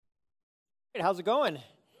Hey, how's it going?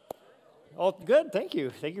 Oh, good. Thank you.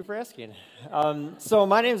 Thank you for asking. So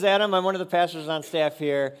my name's Adam. I'm one of the pastors on staff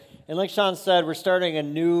here. And like Sean said, we're starting a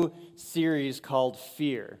new series called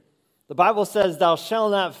Fear. The Bible says, thou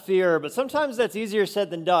shalt not fear, but sometimes that's easier said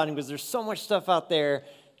than done because there's so much stuff out there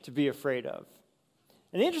to be afraid of.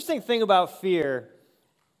 And the interesting thing about fear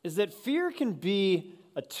is that fear can be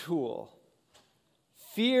a tool.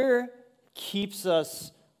 Fear keeps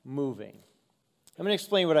us moving. I'm going to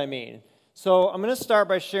explain what I mean. So I'm going to start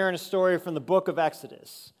by sharing a story from the book of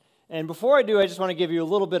Exodus. And before I do, I just want to give you a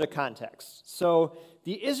little bit of context. So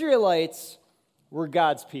the Israelites were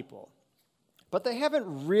God's people, but they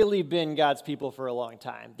haven't really been God's people for a long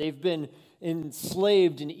time. They've been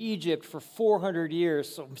enslaved in Egypt for 400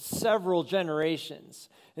 years, so several generations.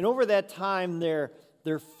 And over that time, their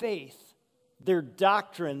faith, their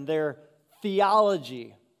doctrine, their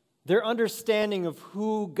theology, their understanding of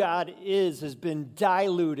who God is has been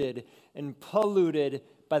diluted and polluted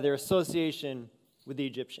by their association with the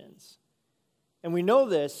Egyptians. And we know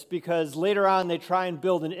this because later on they try and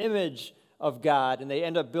build an image of God, and they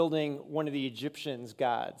end up building one of the Egyptians'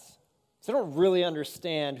 gods. So they don't really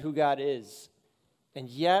understand who God is. And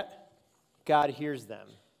yet, God hears them.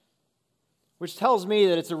 Which tells me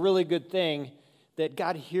that it's a really good thing that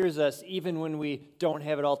God hears us even when we don't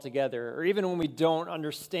have it all together, or even when we don't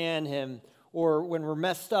understand Him, or when we're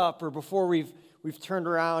messed up, or before we've turned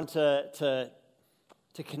around to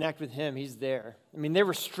connect with Him. He's there. I mean, they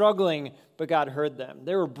were struggling, but God heard them.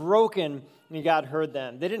 They were broken, and God heard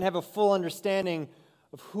them. They didn't have a full understanding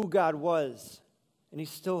of who God was, and He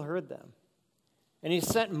still heard them. And He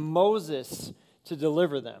sent Moses to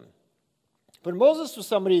deliver them. But Moses was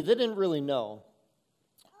somebody they didn't really know.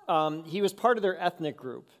 He was part of their ethnic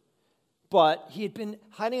group, but he had been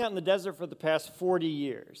hiding out in the desert for the past 40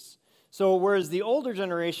 years. So whereas the older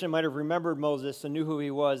generation might have remembered Moses and knew who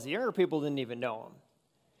he was, the younger people didn't even know him.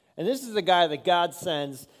 And this is the guy that God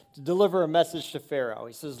sends to deliver a message to Pharaoh.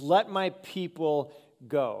 He says, let my people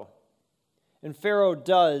go. And Pharaoh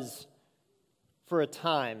does for a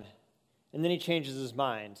time, and then he changes his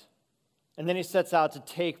mind. And then he sets out to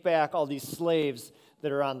take back all these slaves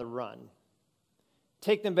that are on the run.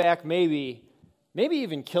 Take them back, maybe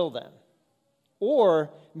even kill them. Or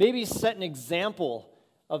maybe set an example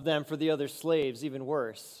of them for the other slaves, even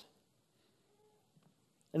worse.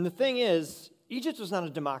 And the thing is, Egypt was not a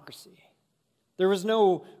democracy. There was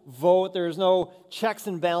no vote, there was no checks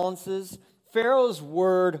and balances. Pharaoh's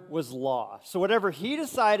word was law. So whatever he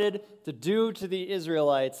decided to do to the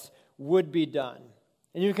Israelites would be done.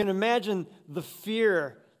 And you can imagine the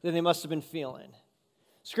fear that they must have been feeling.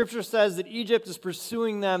 Scripture says that Egypt is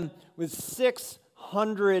pursuing them with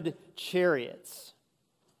 600 chariots.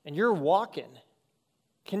 And you're walking.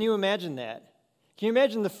 Can you imagine that? Can you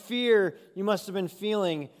imagine the fear you must have been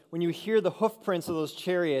feeling when you hear the hoof prints of those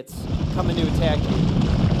chariots coming to attack you?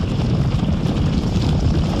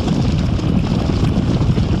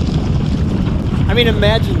 I mean,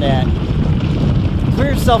 imagine that. Put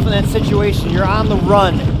yourself in that situation. You're on the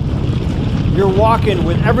run. You're walking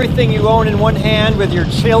with everything you own in one hand, with your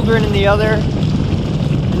children in the other,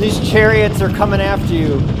 and these chariots are coming after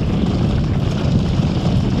you.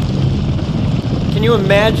 Can you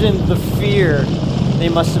imagine the fear they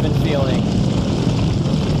must have been feeling?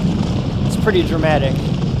 It's pretty dramatic.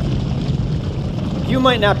 You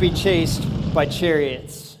might not be chased by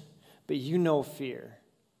chariots, but you know fear.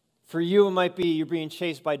 For you, it might be you're being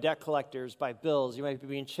chased by debt collectors, by bills. You might be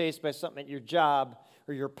being chased by something at your job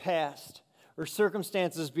or your past, or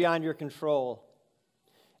circumstances beyond your control.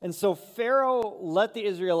 And so Pharaoh let the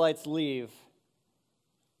Israelites leave,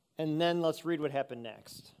 and then let's read what happened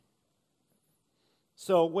next.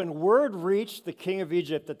 So when word reached the king of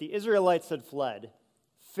Egypt that the Israelites had fled,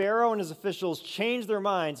 Pharaoh and his officials changed their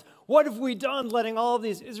minds. What have we done letting all of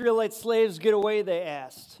these Israelite slaves get away, they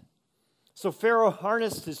asked. So Pharaoh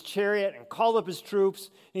harnessed his chariot and called up his troops,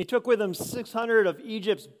 and he took with him 600 of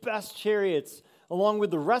Egypt's best chariots, along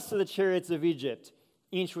with the rest of the chariots of Egypt,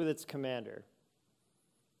 each with its commander.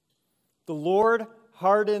 The Lord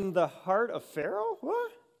hardened the heart of Pharaoh?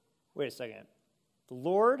 What? Wait a second. The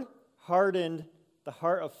Lord hardened the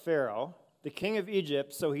heart of Pharaoh, the king of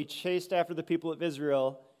Egypt, so he chased after the people of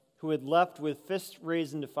Israel who had left with fists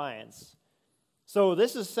raised in defiance. So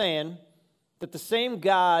this is saying that the same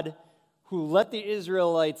God who let the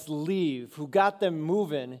Israelites leave, who got them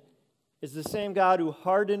moving, is the same God who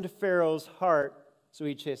hardened Pharaoh's heart so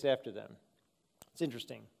he chased after them. It's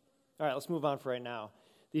interesting. All right, let's move on for right now.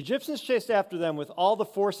 The Egyptians chased after them with all the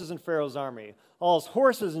forces in Pharaoh's army, all his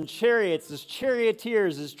horses and chariots, his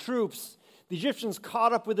charioteers, his troops. The Egyptians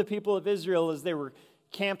caught up with the people of Israel as they were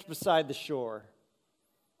camped beside the shore.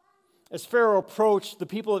 As Pharaoh approached, the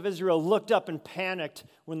people of Israel looked up and panicked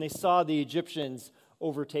when they saw the Egyptians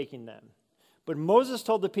overtaking them. But Moses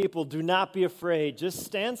told the people, "Do not be afraid. Just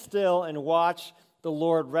stand still and watch the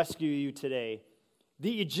Lord rescue you today.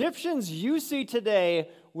 The Egyptians you see today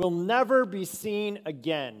will never be seen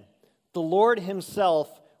again. The Lord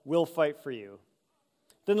himself will fight for you."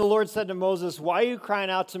 Then the Lord said to Moses, "Why are you crying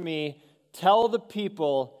out to me? Tell the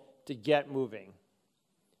people to get moving."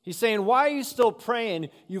 He's saying, why are you still praying?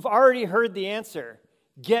 You've already heard the answer.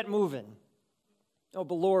 Get moving. Oh,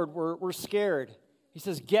 but Lord, we're scared. He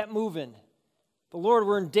says, get moving. But Lord,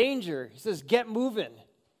 we're in danger. He says, get moving.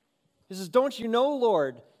 He says, don't you know,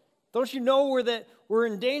 Lord? Don't you know we're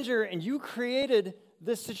in danger and you created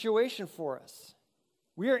this situation for us?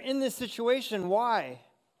 We are in this situation. Why?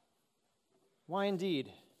 Why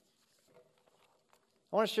indeed?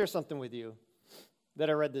 I want to share something with you that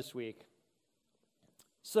I read this week.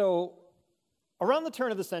 So, around the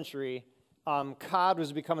turn of the century, cod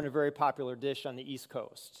was becoming a very popular dish on the East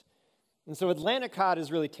Coast. And so Atlantic cod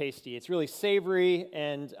is really tasty. It's really savory,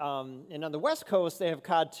 and on the West Coast, they have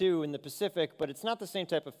cod too in the Pacific, but it's not the same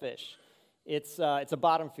type of fish. It's a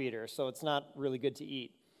bottom feeder, so it's not really good to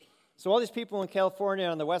eat. So all these people in California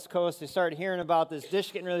on the West Coast, they started hearing about this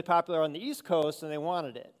dish getting really popular on the East Coast, and they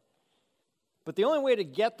wanted it. But the only way to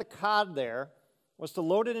get the cod there was to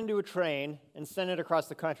load it into a train and send it across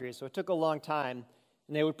the country. So it took a long time.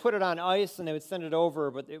 And they would put it on ice and they would send it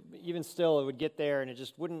over, but even still, it would get there and it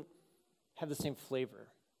just wouldn't have the same flavor.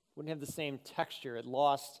 It wouldn't have the same texture. It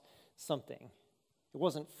lost something. It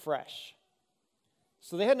wasn't fresh.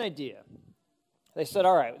 So they had an idea. They said,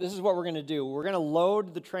 all right, this is what we're going to do. We're going to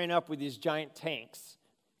load the train up with these giant tanks,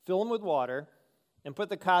 fill them with water, and put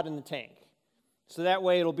the cod in the tank. So that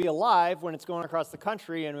way it'll be alive when it's going across the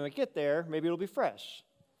country, and when we get there, maybe it'll be fresh.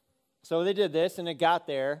 So they did this, and it got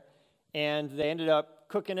there, and they ended up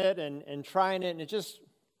cooking it and trying it, and it just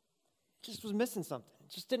was missing something.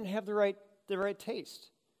 It just didn't have the right taste.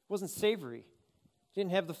 It wasn't savory. It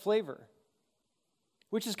didn't have the flavor,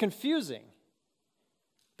 which is confusing,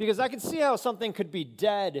 because I can see how something could be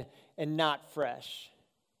dead and not fresh.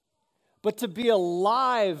 But to be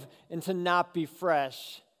alive and to not be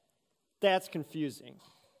fresh, that's confusing.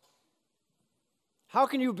 How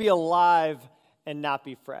can you be alive and not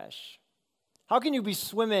be fresh? How can you be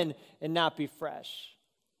swimming and not be fresh?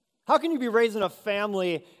 How can you be raising a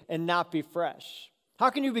family and not be fresh?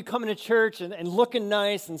 How can you be coming to church and looking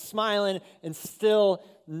nice and smiling and still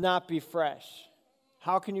not be fresh?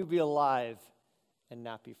 How can you be alive and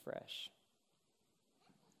not be fresh?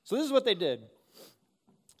 So this is what they did.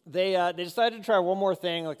 They decided to try one more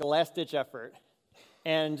thing, like a last-ditch effort.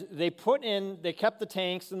 And they kept the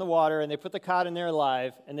tanks in the water, and they put the cod in there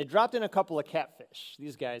alive, and they dropped in a couple of catfish,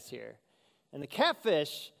 these guys here. And the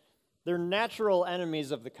catfish, they're natural enemies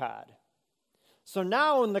of the cod. So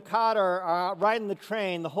now when the cod are riding the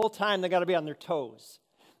train, the whole time they got to be on their toes.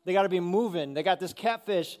 They got to be moving. They got this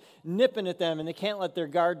catfish nipping at them, and they can't let their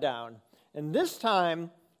guard down. And this time,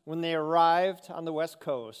 when they arrived on the West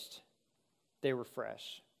Coast, they were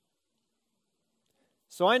fresh.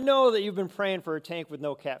 So I know that you've been praying for a tank with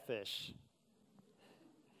no catfish.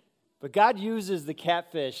 But God uses the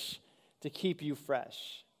catfish to keep you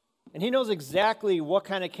fresh. And he knows exactly what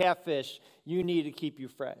kind of catfish you need to keep you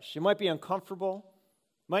fresh. It might be uncomfortable.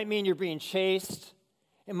 It might mean you're being chased.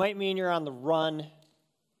 It might mean you're on the run.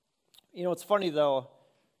 You know, it's funny, though.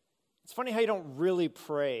 It's funny how you don't really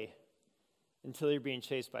pray until you're being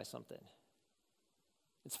chased by something.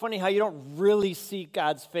 It's funny how you don't really seek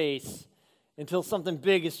God's face until something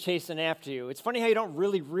big is chasing after you. It's funny how you don't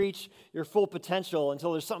really reach your full potential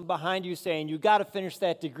until there's something behind you saying, you got to finish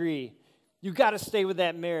that degree. You got to stay with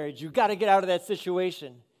that marriage. You got to get out of that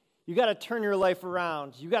situation. You got to turn your life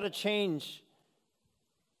around. You got to change.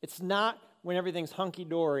 It's not when everything's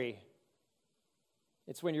hunky-dory.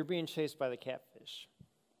 It's when you're being chased by the catfish.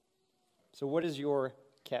 So what is your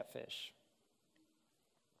catfish?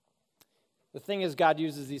 The thing is, God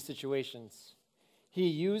uses these situations. He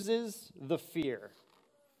uses the fear.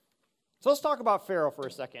 So let's talk about Pharaoh for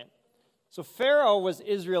a second. So Pharaoh was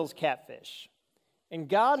Israel's catfish, and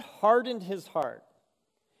God hardened his heart.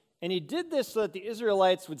 And he did this so that the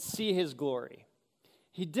Israelites would see his glory.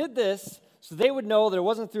 He did this so they would know that it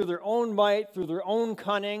wasn't through their own might, through their own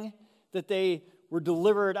cunning, that they were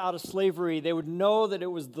delivered out of slavery. They would know that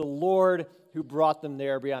it was the Lord who brought them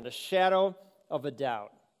there beyond a shadow of a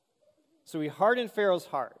doubt. So he hardened Pharaoh's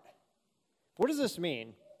heart. What does this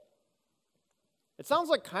mean? It sounds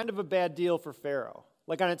like kind of a bad deal for Pharaoh.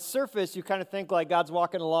 Like on its surface, you kind of think like God's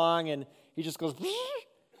walking along and he just goes,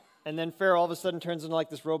 and then Pharaoh all of a sudden turns into like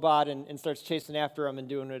this robot and starts chasing after him and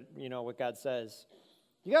doing what God says.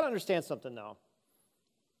 You got to understand something, though.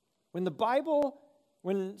 When the Bible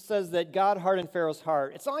says that God hardened Pharaoh's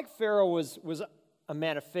heart, it's not like Pharaoh was a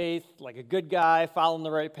man of faith, like a good guy, following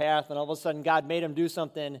the right path, and all of a sudden God made him do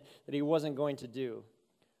something that he wasn't going to do.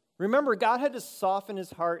 Remember, God had to soften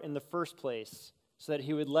his heart in the first place so that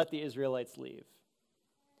he would let the Israelites leave.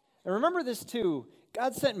 And remember this too,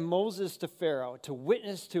 God sent Moses to Pharaoh to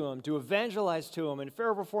witness to him, to evangelize to him, and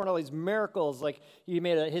Pharaoh performed all these miracles, like he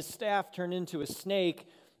made his staff turn into a snake.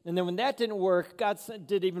 And then when that didn't work, God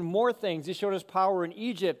did even more things. He showed his power in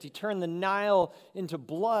Egypt. He turned the Nile into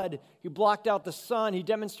blood. He blocked out the sun. He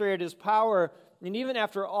demonstrated his power. And even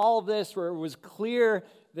after all of this, where it was clear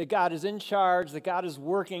that God is in charge, that God is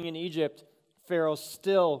working in Egypt, Pharaoh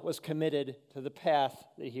still was committed to the path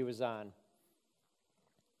that he was on.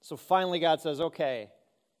 So finally God says, okay,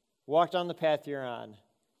 walk down the path you're on,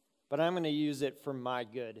 but I'm going to use it for my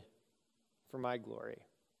good, for my glory.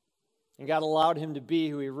 And God allowed him to be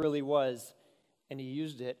who he really was, and he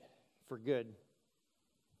used it for good.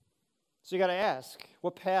 So you got to ask,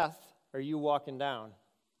 what path are you walking down?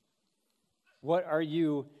 What are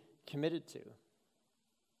you committed to?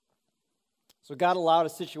 So God allowed a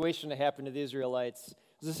situation to happen to the Israelites.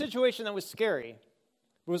 It was a situation that was scary.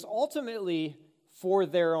 It was ultimately for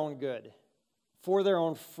their own good, for their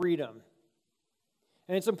own freedom.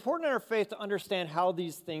 And it's important in our faith to understand how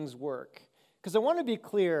these things work. Because I want to be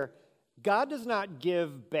clear, God does not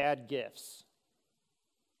give bad gifts.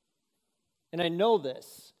 And I know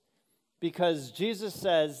this because Jesus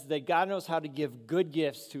says that God knows how to give good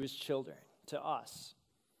gifts to his children, to us.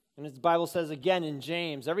 And as the Bible says again in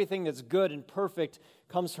James, everything that's good and perfect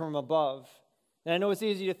comes from above. And I know it's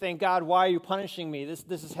easy to think, God, why are you punishing me? This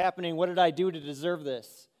is happening. What did I do to deserve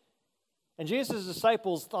this? And Jesus'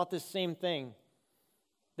 disciples thought this same thing.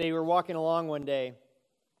 They were walking along one day,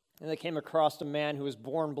 and they came across a man who was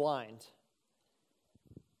born blind.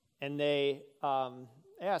 And they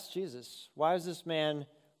asked Jesus, why is this man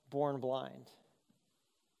born blind?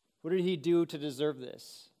 What did he do to deserve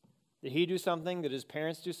this? Did he do something? Did his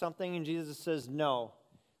parents do something? And Jesus says, no,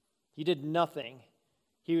 he did nothing.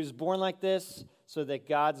 He was born like this so that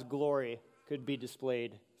God's glory could be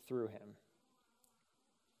displayed through him.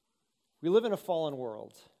 We live in a fallen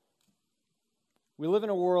world. We live in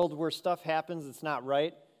a world where stuff happens that's not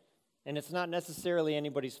right, and it's not necessarily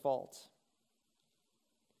anybody's fault.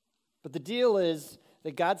 But the deal is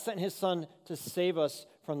that God sent his son to save us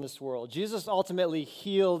from this world. Jesus ultimately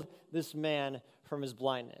healed this man from his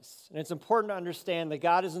blindness. And it's important to understand that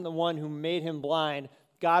God isn't the one who made him blind.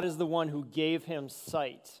 God is the one who gave him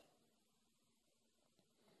sight.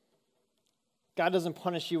 God doesn't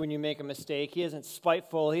punish you when you make a mistake. He isn't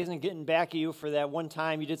spiteful. He isn't getting back at you for that one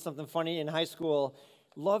time you did something funny in high school.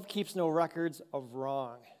 Love keeps no records of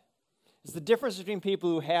wrong. It's the difference between people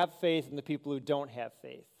who have faith and the people who don't have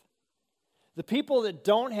faith. The people that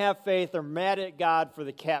don't have faith are mad at God for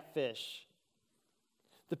the catfish.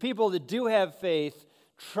 The people that do have faith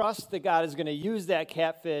trust that God is going to use that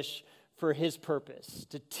catfish for his purpose,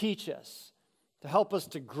 to teach us, to help us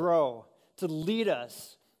to grow, to lead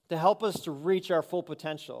us, to help us to reach our full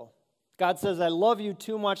potential. God says, I love you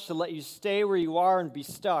too much to let you stay where you are and be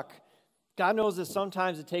stuck. God knows that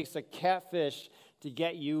sometimes it takes a catfish to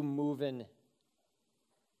get you moving.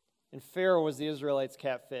 And Pharaoh was the Israelites'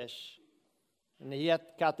 catfish. And he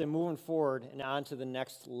got them moving forward and on to the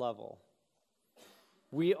next level.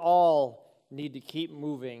 We all need to keep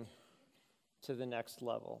moving to the next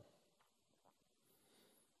level.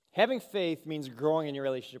 Having faith means growing in your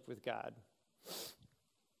relationship with God.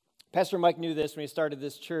 Pastor Mike knew this when he started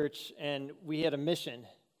this church, and we had a mission.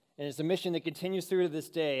 And it's a mission that continues through to this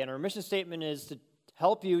day. And our mission statement is to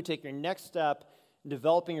help you take your next step in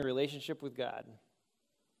developing a relationship with God.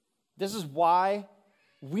 This is why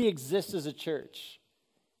we exist as a church.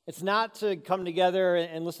 It's not to come together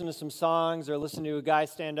and listen to some songs or listen to a guy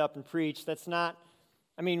stand up and preach. That's not,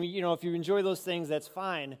 if you enjoy those things, that's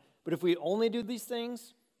fine. But if we only do these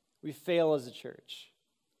things, we fail as a church.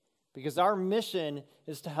 Because our mission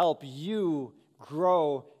is to help you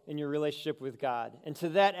grow in your relationship with God. And to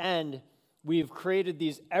that end, we've created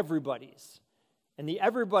these everybody's. And the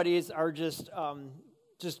everybody's are just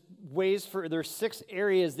ways there's 6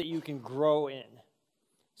 areas that you can grow in.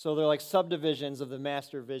 So they're like subdivisions of the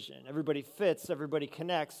master vision. Everybody fits, everybody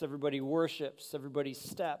connects, everybody worships, everybody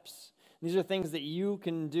steps. These are things that you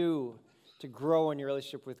can do to grow in your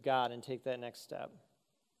relationship with God and take that next step.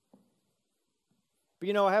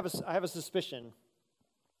 But I have a suspicion.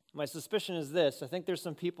 My suspicion is this. I think there's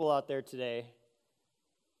some people out there today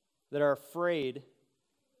that are afraid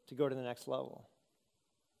to go to the next level.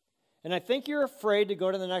 And I think you're afraid to go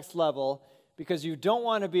to the next level because you don't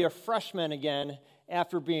want to be a freshman again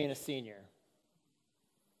after being a senior.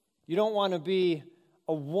 You don't want to be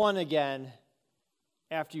a 1 again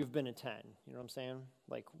after you've been a 10. You know what I'm saying?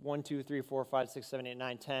 Like 1, 2, 3, 4, 5, 6, 7, 8,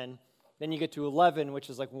 9, 10. Then you get to 11, which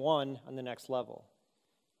is like 1 on the next level.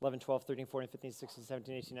 11, 12, 13, 14, 15, 16,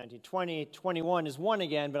 17, 18, 19, 20. 21 is 1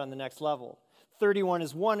 again, but on the next level. 31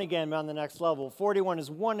 is 1 again, but on the next level. 41 is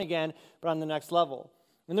 1 again, but on the next level.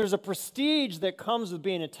 And there's a prestige that comes with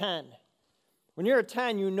being a 10. When you're a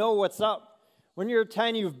 10, you know what's up. When you're a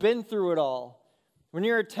 10, you've been through it all. When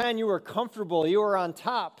you're a 10, you are comfortable. You are on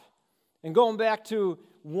top. And going back to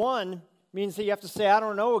 1 means that you have to say, I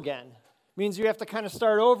don't know again. It means you have to kind of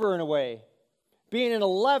start over in a way. Being an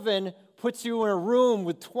 11 puts you in a room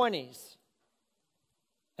with 20s.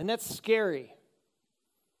 And that's scary.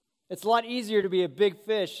 It's a lot easier to be a big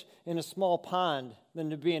fish in a small pond than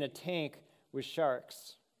to be in a tank with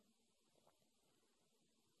sharks.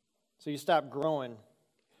 So you stop growing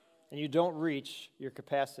and you don't reach your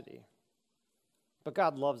capacity. But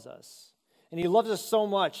God loves us. And He loves us so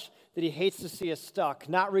much that He hates to see us stuck,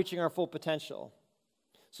 not reaching our full potential.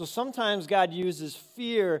 So sometimes God uses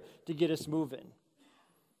fear to get us moving.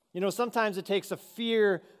 You know, sometimes it takes a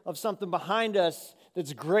fear of something behind us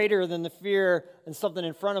that's greater than the fear and something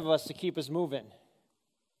in front of us to keep us moving.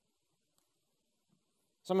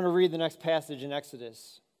 So I'm going to read the next passage in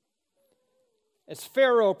Exodus. As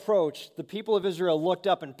Pharaoh approached, the people of Israel looked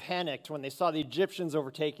up and panicked when they saw the Egyptians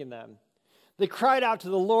overtaking them. They cried out to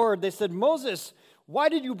the Lord. They said, Moses, why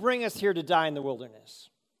did you bring us here to die in the wilderness?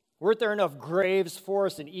 Weren't there enough graves for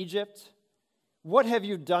us in Egypt? What have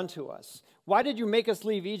you done to us? Why did you make us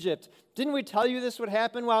leave Egypt? Didn't we tell you this would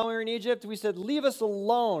happen while we were in Egypt? We said, leave us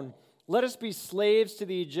alone. Let us be slaves to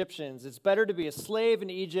the Egyptians. It's better to be a slave in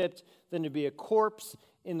Egypt than to be a corpse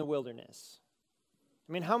in the wilderness.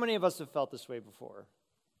 I mean, how many of us have felt this way before?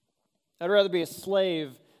 I'd rather be a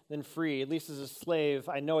slave than free. At least as a slave,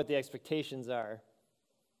 I know what the expectations are.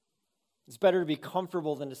 It's better to be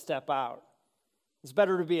comfortable than to step out. It's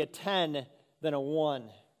better to be a 10 than a 1.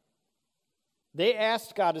 They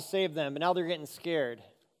asked God to save them, but now they're getting scared.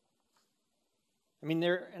 I mean,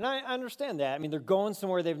 I understand that. I mean, they're going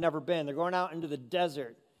somewhere they've never been. They're going out into the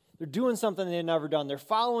desert. They're doing something they've never done. They're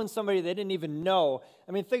following somebody they didn't even know.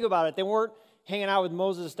 I mean, think about it. They weren't hanging out with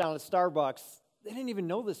Moses down at Starbucks. They didn't even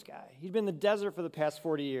know this guy. He'd been in the desert for the past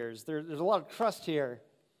 40 years. There's a lot of trust here.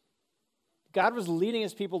 God was leading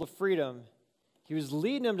His people to freedom. He was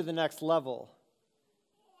leading them to the next level.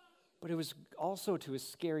 But it was also to a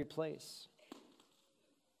scary place.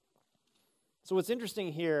 So what's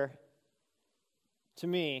interesting here, to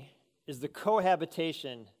me, is the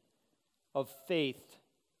cohabitation of faith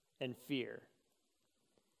and fear.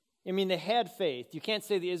 I mean, they had faith. You can't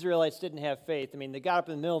say the Israelites didn't have faith. I mean, they got up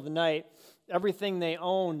in the middle of the night, everything they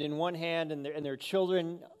owned in one hand and their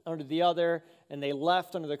children under the other, and they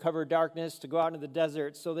left under the cover of darkness to go out into the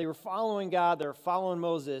desert. So they were following God. They were following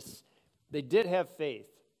Moses. They did have faith.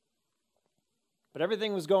 But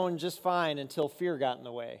everything was going just fine until fear got in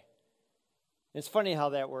the way. It's funny how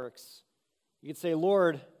that works. You could say,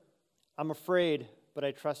 Lord, I'm afraid, but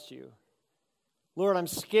I trust you. Lord, I'm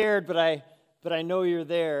scared, but I know you're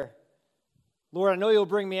there. Lord, I know you'll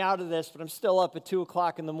bring me out of this, but I'm still up at 2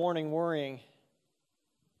 o'clock in the morning worrying.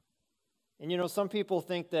 And you know, some people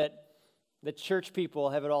think that the church people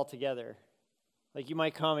have it all together. Like you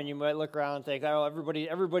might come and you might look around and think, oh,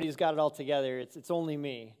 everybody's got it all together. It's only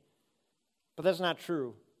me. But that's not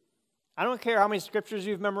true. I don't care how many scriptures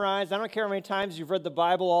you've memorized. I don't care how many times you've read the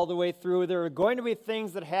Bible all the way through. There are going to be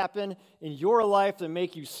things that happen in your life that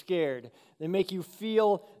make you scared. They make you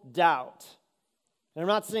feel doubt. And I'm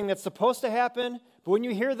not saying that's supposed to happen, but when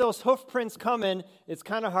you hear those hoof prints coming, it's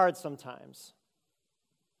kind of hard sometimes.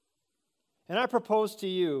 And I propose to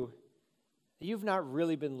you that you've not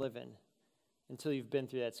really been living until you've been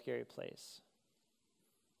through that scary place.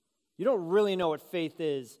 You don't really know what faith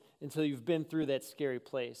is until you've been through that scary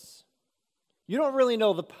place. You don't really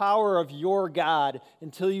know the power of your God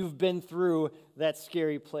until you've been through that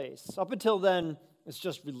scary place. Up until then, it's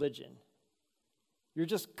just religion. You're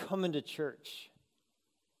just coming to church.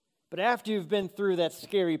 But after you've been through that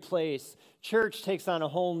scary place, church takes on a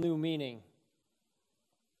whole new meaning.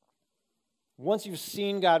 Once you've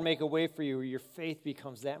seen God make a way for you, your faith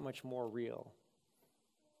becomes that much more real.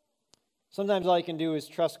 Sometimes all you can do is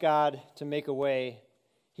trust God to make a way.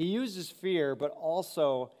 He uses fear, but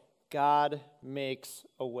also God makes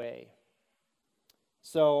a way.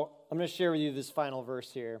 So I'm going to share with you this final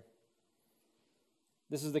verse here.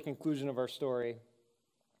 This is the conclusion of our story.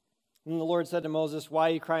 And the Lord said to Moses, "Why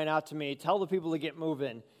are you crying out to me? Tell the people to get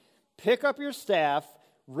moving. Pick up your staff,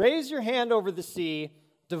 raise your hand over the sea,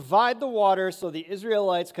 divide the water so the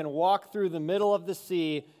Israelites can walk through the middle of the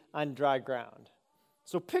sea on dry ground.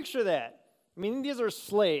 So picture that. I mean, these are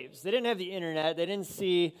slaves. They didn't have the internet. They didn't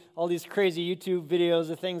see all these crazy YouTube videos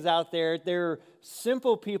of things out there. They're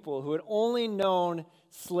simple people who had only known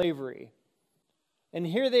slavery. And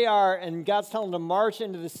here they are, and God's telling them to march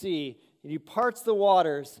into the sea. And he parts the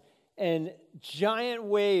waters, and giant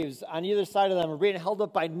waves on either side of them are being held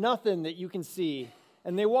up by nothing that you can see.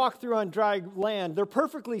 And they walk through on dry land. They're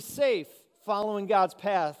perfectly safe following God's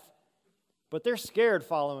path, but they're scared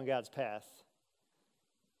following God's path.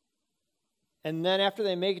 And then after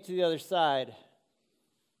they make it to the other side,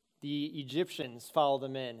 the Egyptians follow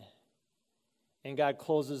them in, and God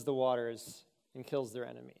closes the waters and kills their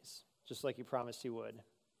enemies, just like he promised he would.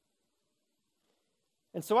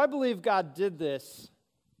 And so I believe God did this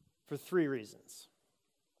for 3 reasons.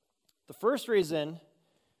 The first reason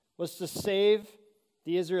was to save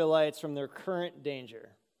the Israelites from their current danger.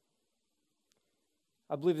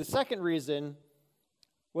 I believe the second reason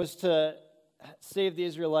was to save the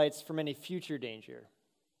Israelites from any future danger.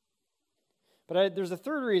 But there's a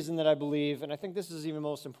third reason that I believe, and I think this is even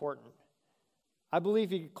most important. I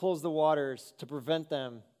believe he closed the waters to prevent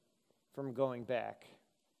them from going back.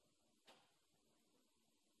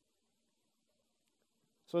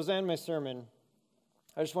 So as I end my sermon,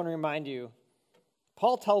 I just want to remind you,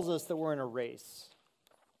 Paul tells us that we're in a race.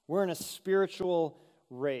 We're in a spiritual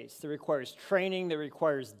race that requires training, that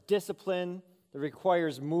requires discipline, that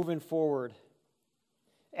requires moving forward.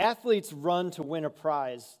 Athletes run to win a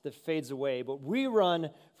prize that fades away, but we run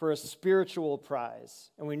for a spiritual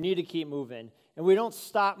prize, and we need to keep moving, and we don't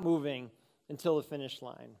stop moving until the finish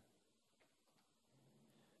line.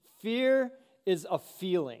 Fear is a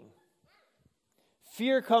feeling.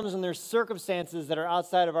 Fear comes when there's circumstances that are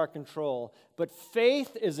outside of our control, but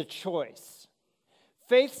faith is a choice.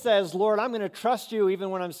 Faith says, Lord, I'm going to trust you even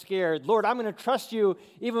when I'm scared. Lord, I'm going to trust you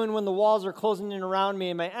even when the walls are closing in around me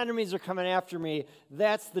and my enemies are coming after me.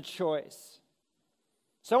 That's the choice.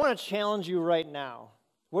 So I want to challenge you right now.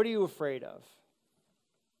 What are you afraid of?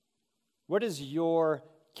 What is your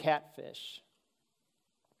catfish?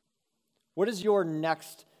 What is your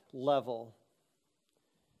next level?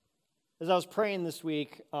 As I was praying this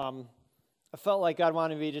week, I felt like God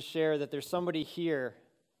wanted me to share that there's somebody here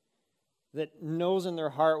that knows in their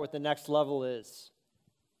heart what the next level is,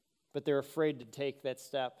 but they're afraid to take that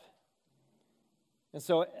step. And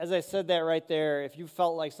so as I said that right there, if you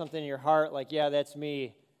felt like something in your heart, like, yeah, that's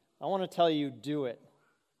me, I want to tell you, do it.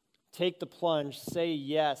 Take the plunge, say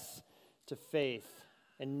yes to faith,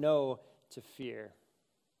 and no to fear.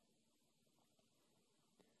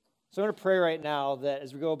 So I'm going to pray right now that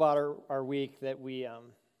as we go about our week, that we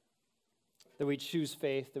choose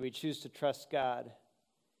faith, that we choose to trust God,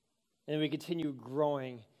 and we continue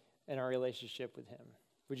growing in our relationship with him.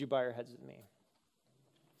 Would you bow your heads with me?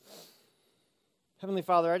 Heavenly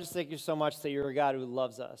Father, I just thank you so much that you're a God who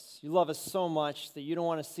loves us. You love us so much that you don't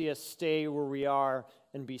want to see us stay where we are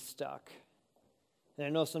and be stuck. And I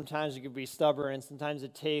know sometimes you can be stubborn, and sometimes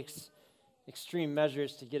it takes extreme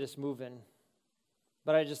measures to get us moving.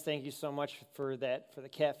 But I just thank you so much for that, for the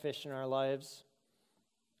catfish in our lives.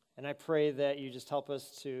 And I pray that you just help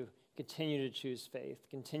us to continue to choose faith,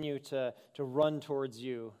 continue to run towards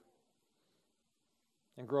you,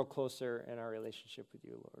 and grow closer in our relationship with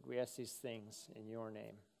you, Lord. We ask these things in your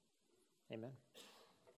name. Amen.